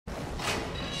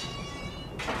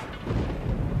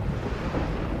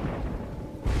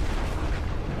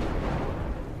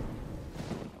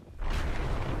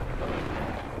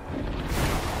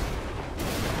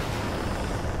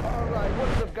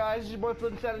guys, it's your boy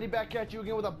Flip Insanity back at you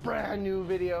again with a brand new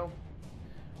video.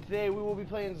 Today we will be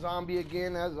playing Zombie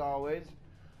again, as always.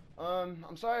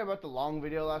 I'm sorry about the long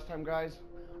video last time, guys.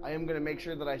 I am gonna make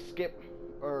sure that I skip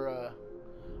or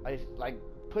I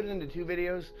put it into 2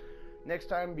 videos next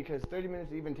time, because 30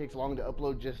 minutes even takes long to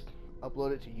upload. Just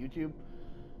upload it to YouTube.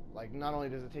 Like, not only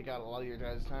does it take out a lot of your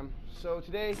guys' time. So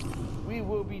today we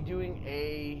will be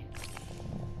doing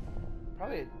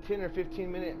probably a 10 or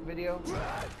 15 minute video.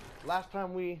 Last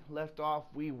time we left off,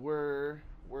 we were,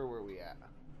 where were we at?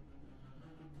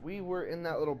 We were in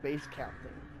that little base camp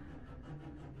thing.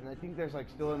 And I think there's like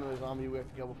still another zombie we have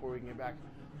to kill before we can get back.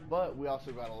 But we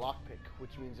also got a lockpick,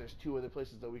 which means there's 2 other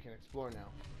places that we can explore now.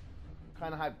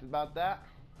 Kind of hyped about that.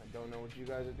 I don't know what you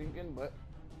guys are thinking, but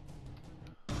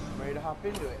I'm ready to hop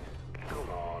into it. Come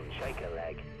on, shake a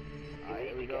leg. Alright,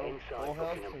 here we go. Full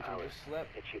health since we just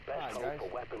slept. It's your best hope for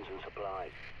weapons and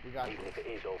supplies, we got even this. if it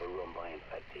is overrun by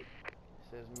infected. It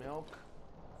says milk.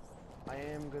 I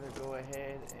am going to go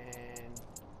ahead and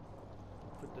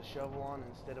put the shovel on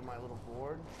instead of my little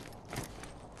board.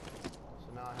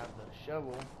 So now I have the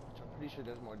shovel, which I'm pretty sure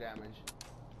does more damage.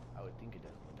 I would think it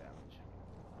does more damage.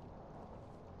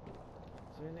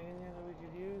 Is there anything in here that we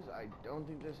could use? I don't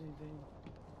think there's anything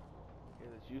here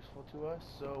that's useful to us,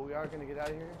 so we are going to get out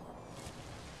of here.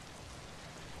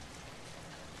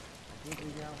 I think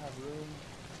we now have room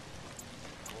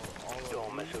for all of these.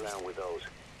 Don't mess around with those.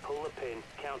 Pull the pin,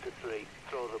 count to 3,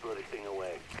 throw the bloody thing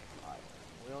away. Alright,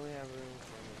 we only have room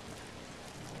for this.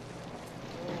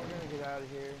 So we're going to get out of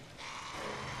here.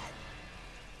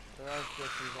 There are still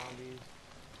some zombies.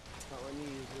 Not letting me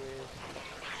use this.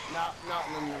 No,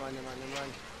 never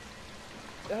mind.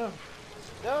 No!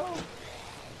 No!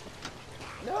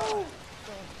 No!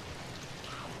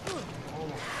 Oh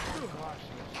my gosh.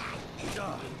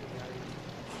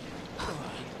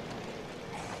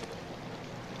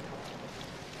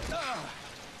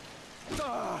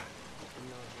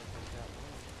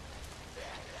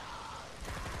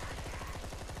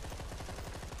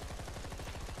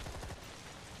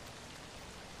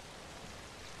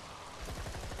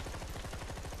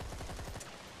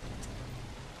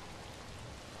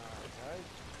 Alright, guys.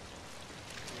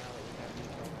 Now that we have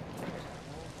these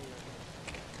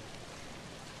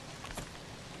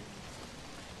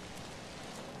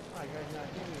Alright guys, now I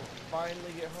think we can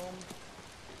finally get home.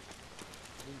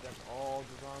 I think that's all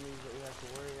the zombies that we have to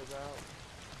worry about.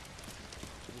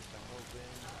 At least I'm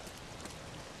hoping.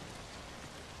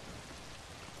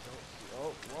 Don't see.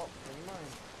 Oh, well, never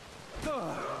mind.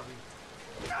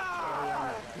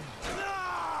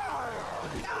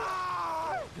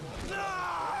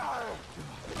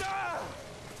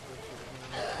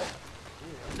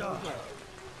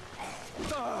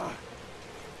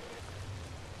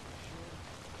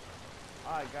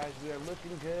 Alright guys, we are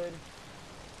looking good.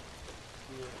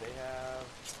 See what they have.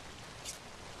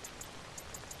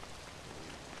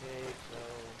 Okay, so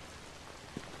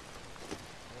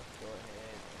let's go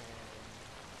ahead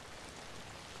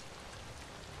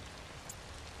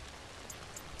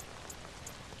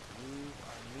and use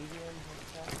our medium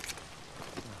attack.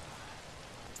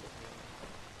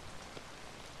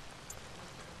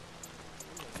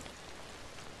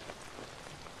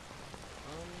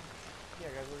 Yeah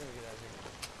guys, we're gonna get out of here.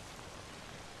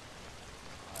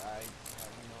 I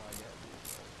have no idea how to do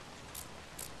this.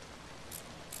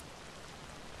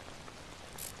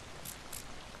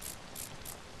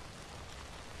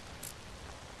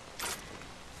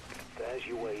 There's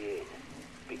your way in.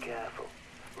 Be careful.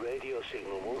 Radio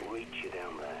signal won't reach you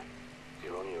down there.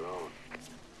 You're on your own.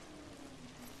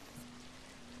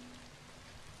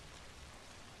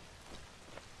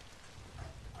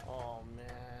 Oh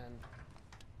man.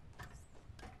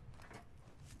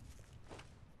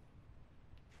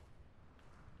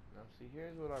 Now see,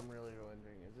 here's what I'm really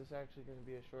wondering. Is this actually going to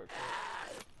be a shortcut?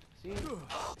 See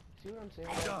what I'm saying?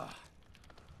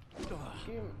 This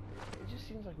game, it just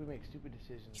seems like we make stupid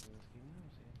decisions in this game.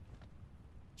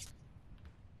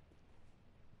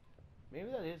 You know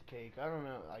what I'm saying? Maybe that is cake. I don't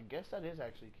know. I guess that is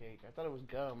actually cake. I thought it was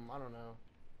gum. I don't know.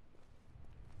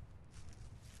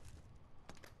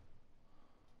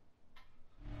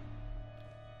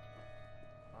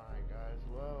 Alright guys,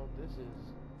 well, this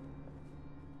is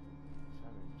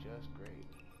sounding just great.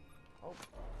 Oh,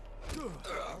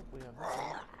 we have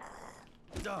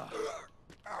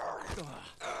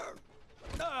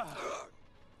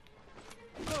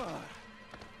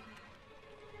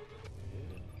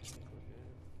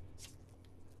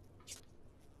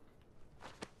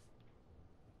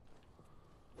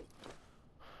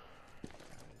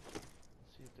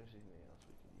see if there's anything else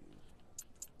we could use.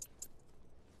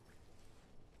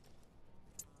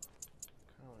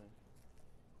 Kind of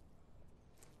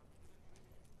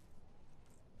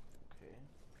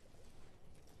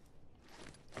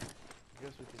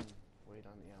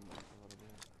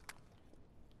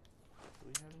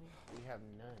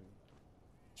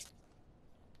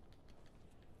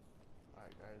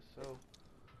So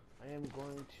I am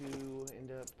going to end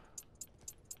up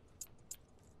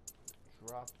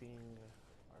dropping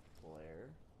our flare,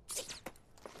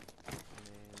 and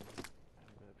then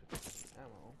I'm gonna pick up some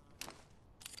ammo.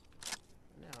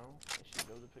 Now I should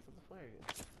go to pick up the flare again.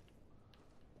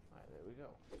 Alright, there we go.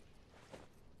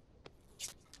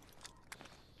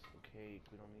 Some cake,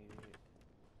 we don't need it.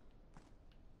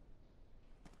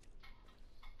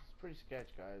 It's pretty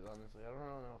sketch, guys, honestly. I don't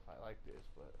really know if I like this,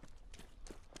 but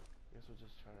I guess we'll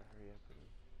just try to hurry up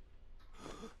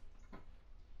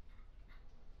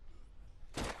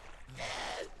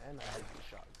and I hit the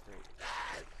shot. Great.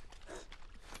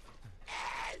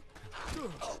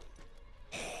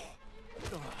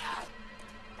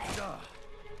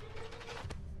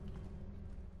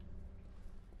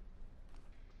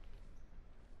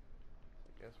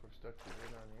 I guess we're stuck to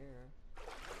right on here.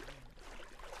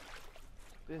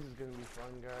 This is gonna be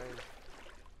fun, guys.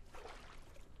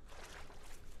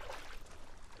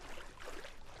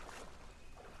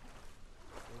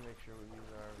 We'll make sure we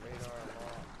use our radar a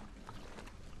lot.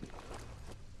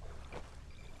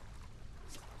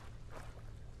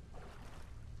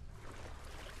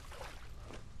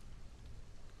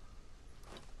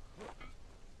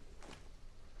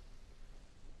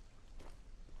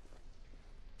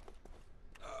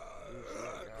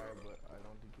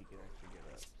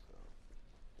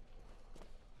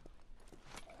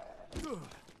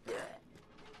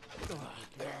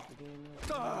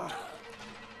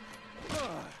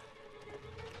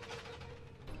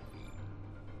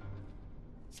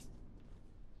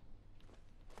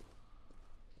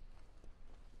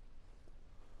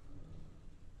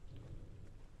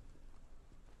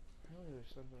 Apparently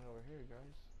there's something over here,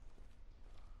 guys.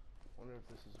 Wonder if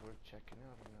this is worth checking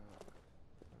out or not.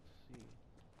 Let's see.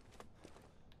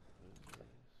 What is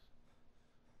this?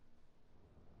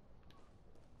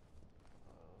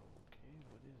 Okay,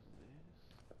 what is this?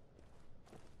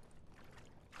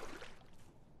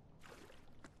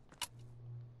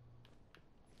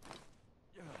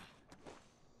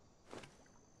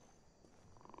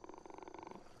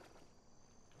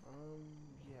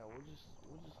 Yeah, we'll just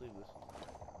leave this one right now.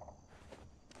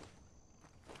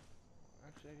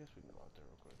 Actually, I guess we can go out there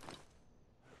real quick.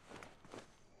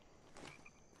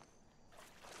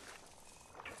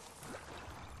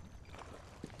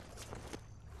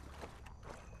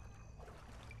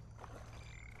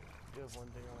 I do have one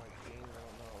thing on my game, I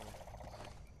don't know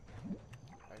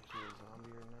actually a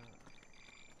zombie or not.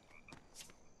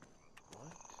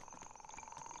 What?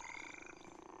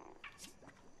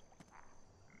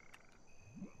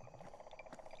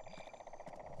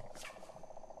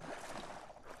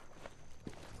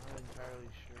 Not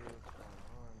entirely sure what's going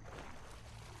on.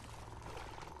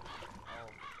 Oh,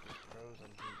 the crows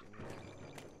I'm thinking, yeah.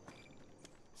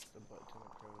 The butt ton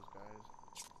of crows, guys.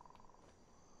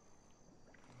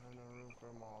 I have no room for a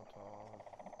Molotov.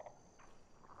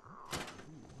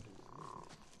 Ooh, what is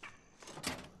this?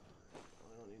 We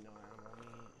don't need no animal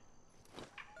meat.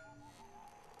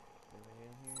 Anything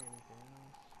in here? Anything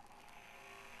else?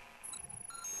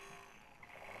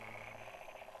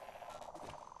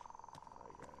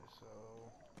 Alright guys, so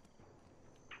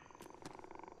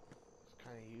it's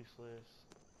kinda useless.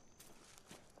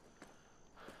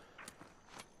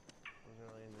 Wasn't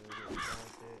really into getting done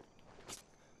with it.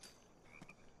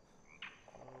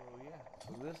 Oh yeah.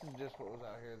 So this is just what was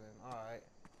out here then. Alright.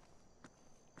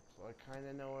 So I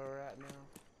kinda know where we're at now.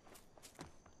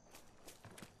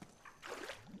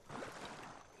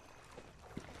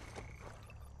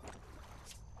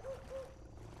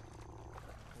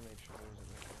 Make sure there's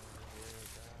nothing over here,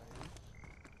 guys.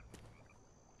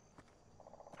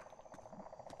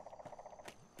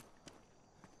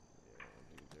 Yeah, I don't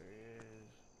think there is.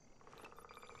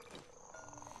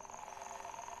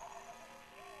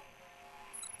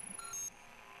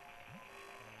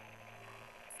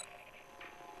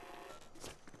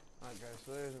 Alright guys,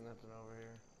 so there isn't nothing over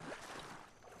here.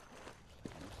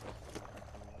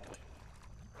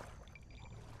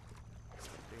 I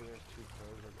think there's two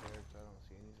crows up there because I don't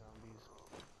see any zombies.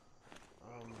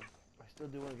 I still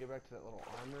do want to get back to that little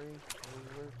armory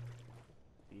over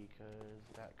because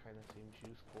that kind of seems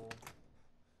useful.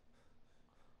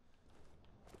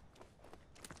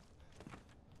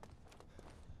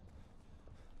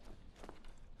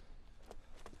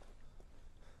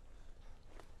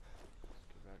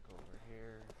 Let's get back over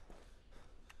here.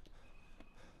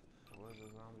 There was a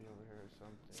zombie over here or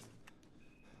something.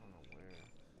 I don't know where.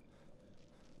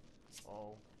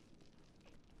 Oh.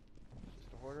 It's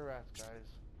just a horde of rats, guys.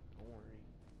 Don't worry.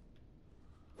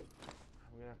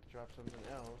 I'm gonna have to drop something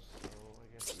else, so I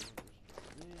guess we will just drop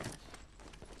this.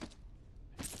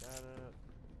 Pick that up.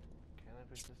 Can I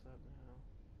pick this up now?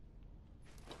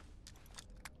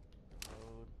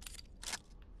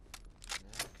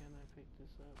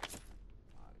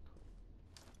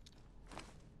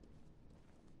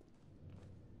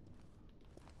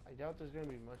 doubt there's gonna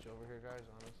be much over here, guys,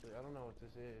 honestly. I don't know what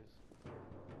this is.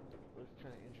 Looks kind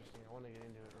of interesting. I want to get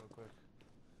into it real quick.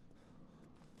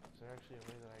 Is there actually a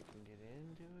way that I can get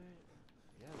into it?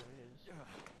 Yeah, there is.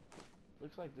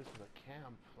 Looks like this is a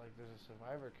camp. Like, there's a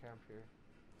survivor camp here.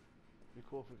 It'd be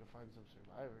cool if we could find some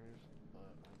survivors, but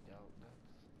I doubt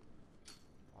that's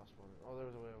possible. Oh, there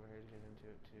was a way over here to get into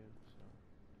it, too, so.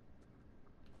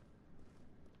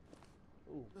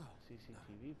 Ooh,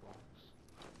 CCTV box.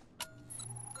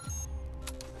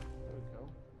 There we go.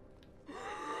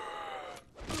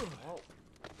 Oh,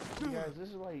 you guys, this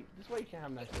is why you can't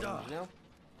have nice things, you know?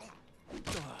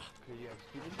 Cause you have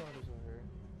stupid bodies over here.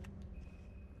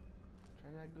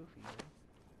 Trying to act goofy, you know?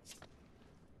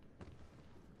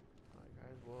 Alright,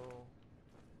 guys, well,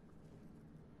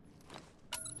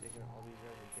 taking all these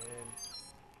guys are dead.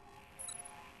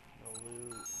 No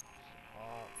loot.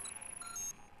 Pop.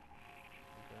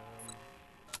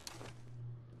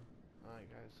 Alright,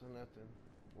 guys, so nothing.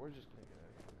 We're just gonna get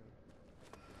out of here,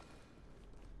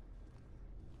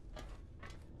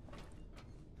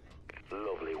 man.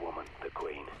 Lovely woman, the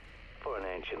Queen. For an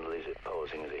ancient lizard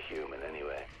posing as a human,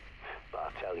 anyway. But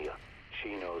I tell you,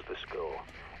 she knows the score.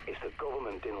 It's the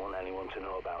government didn't want anyone to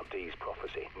know about Dee's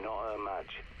prophecy, not her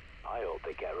match. I hope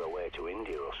they get her away to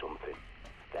India or something.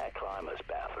 Their climate's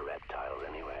better for reptiles,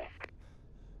 anyway.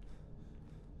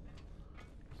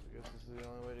 So I guess this is the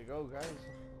only way to go, guys.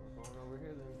 We're going over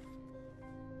here, then.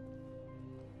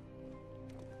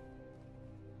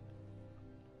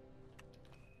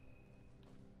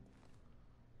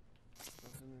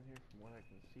 Nothing in here from what I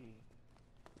can see.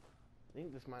 I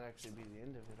think this might actually be the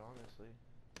end of it, honestly.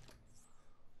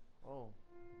 Oh,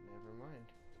 never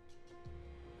mind.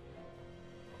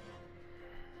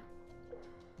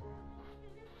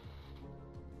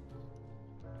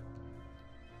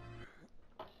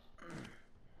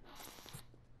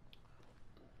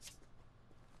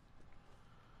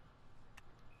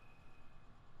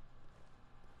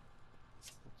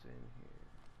 What's in here?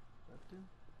 Nothing?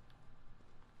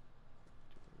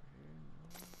 Over here, no.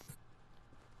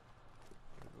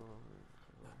 Go over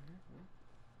here, no.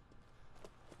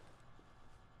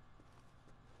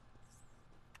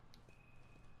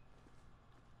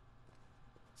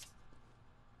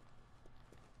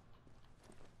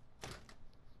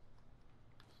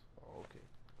 Okay.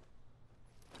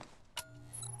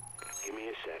 Give me a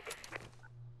sec.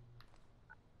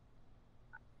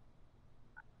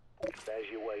 There's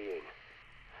your way in.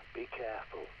 Be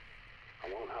careful. I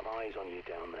won't have eyes on you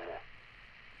down there.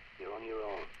 You're on your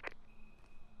own.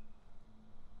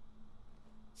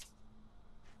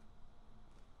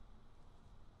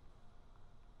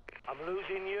 I'm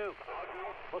losing you.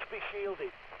 Must be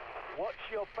shielded. Watch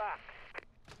your back.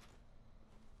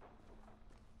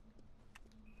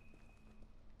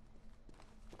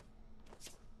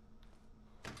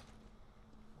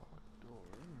 Locked door,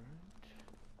 alright.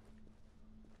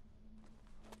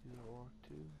 These are locked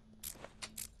too.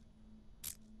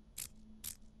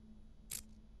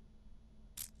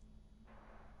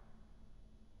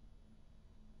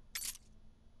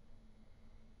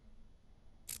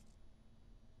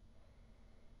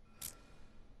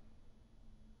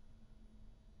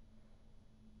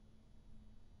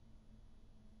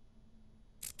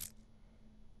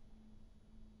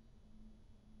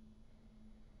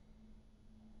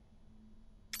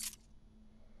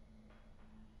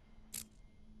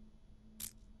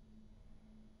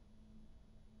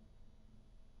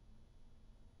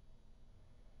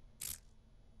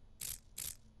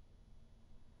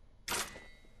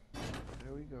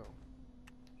 There we go.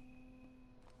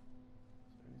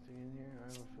 Is there anything in here? I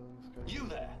have a feeling this guy's... You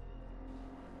there?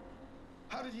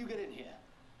 How did you get in here?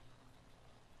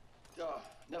 Oh,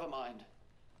 never mind.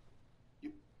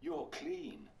 You're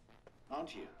clean,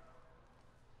 aren't you?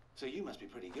 So you must be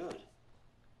pretty good.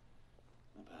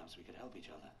 Well, perhaps we could help each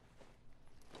other.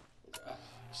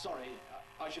 Sorry,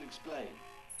 I should explain.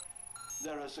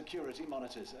 There are security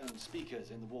monitors and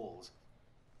speakers in the walls.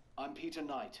 I'm Peter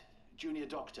Knight, junior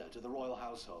doctor to the royal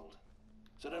household.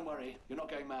 So don't worry, you're not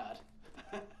going mad.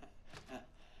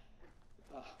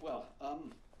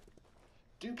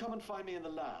 Do come and find me in the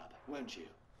lab, won't you?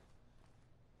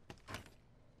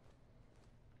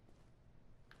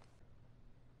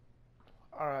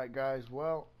 Alright, guys,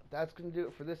 well, that's going to do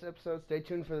it for this episode. Stay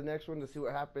tuned for the next one to see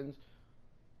what happens.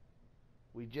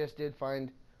 We just did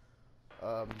find,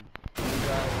 you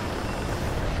guys.